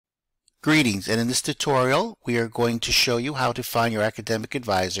Greetings, and in this tutorial we are going to show you how to find your academic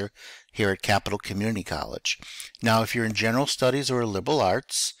advisor here at Capital Community College. Now, if you're in general studies or liberal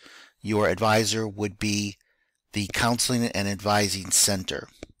arts, your advisor would be the Counseling and Advising Center.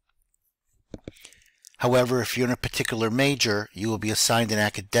 However, if you're in a particular major, you will be assigned an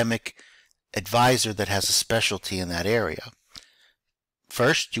academic advisor that has a specialty in that area.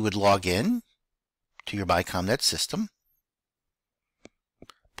 First, you would log in to your MyComNet system.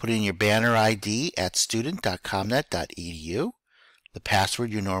 Put in your banner ID at student.comnet.edu, the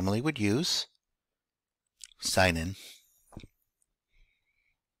password you normally would use. Sign in.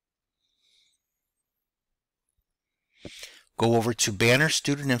 Go over to Banner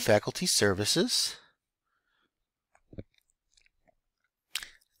Student and Faculty Services.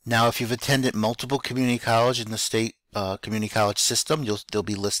 Now, if you've attended multiple community college in the state community college system, they'll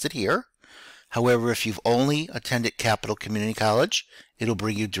be listed here. However, if you've only attended Capital Community College, it'll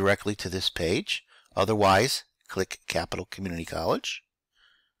bring you directly to this page. Otherwise, click Capital Community College.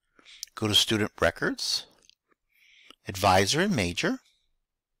 Go to Student Records, Advisor and Major.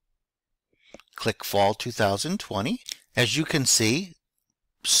 Click Fall 2020. As you can see,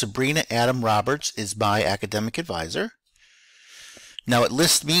 Sabrina Adam Roberts is my academic advisor. Now, it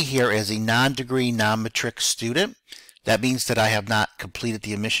lists me here as a non-degree, non-matric student. That means that I have not completed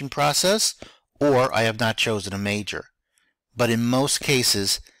the admission process or I have not chosen a major. But in most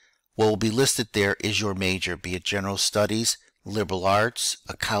cases, what will be listed there is your major, be it general studies, liberal arts,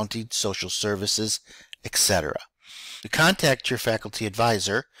 accounting, social services, etc. To contact your faculty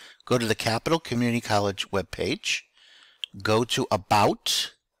advisor, go to the Capital Community College webpage, go to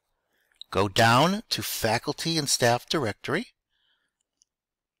About, go down to Faculty and Staff Directory,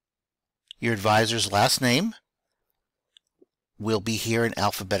 your advisor's last name will be here in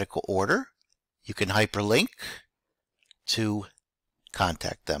alphabetical order. You can hyperlink to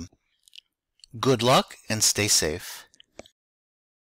contact them. Good luck and stay safe.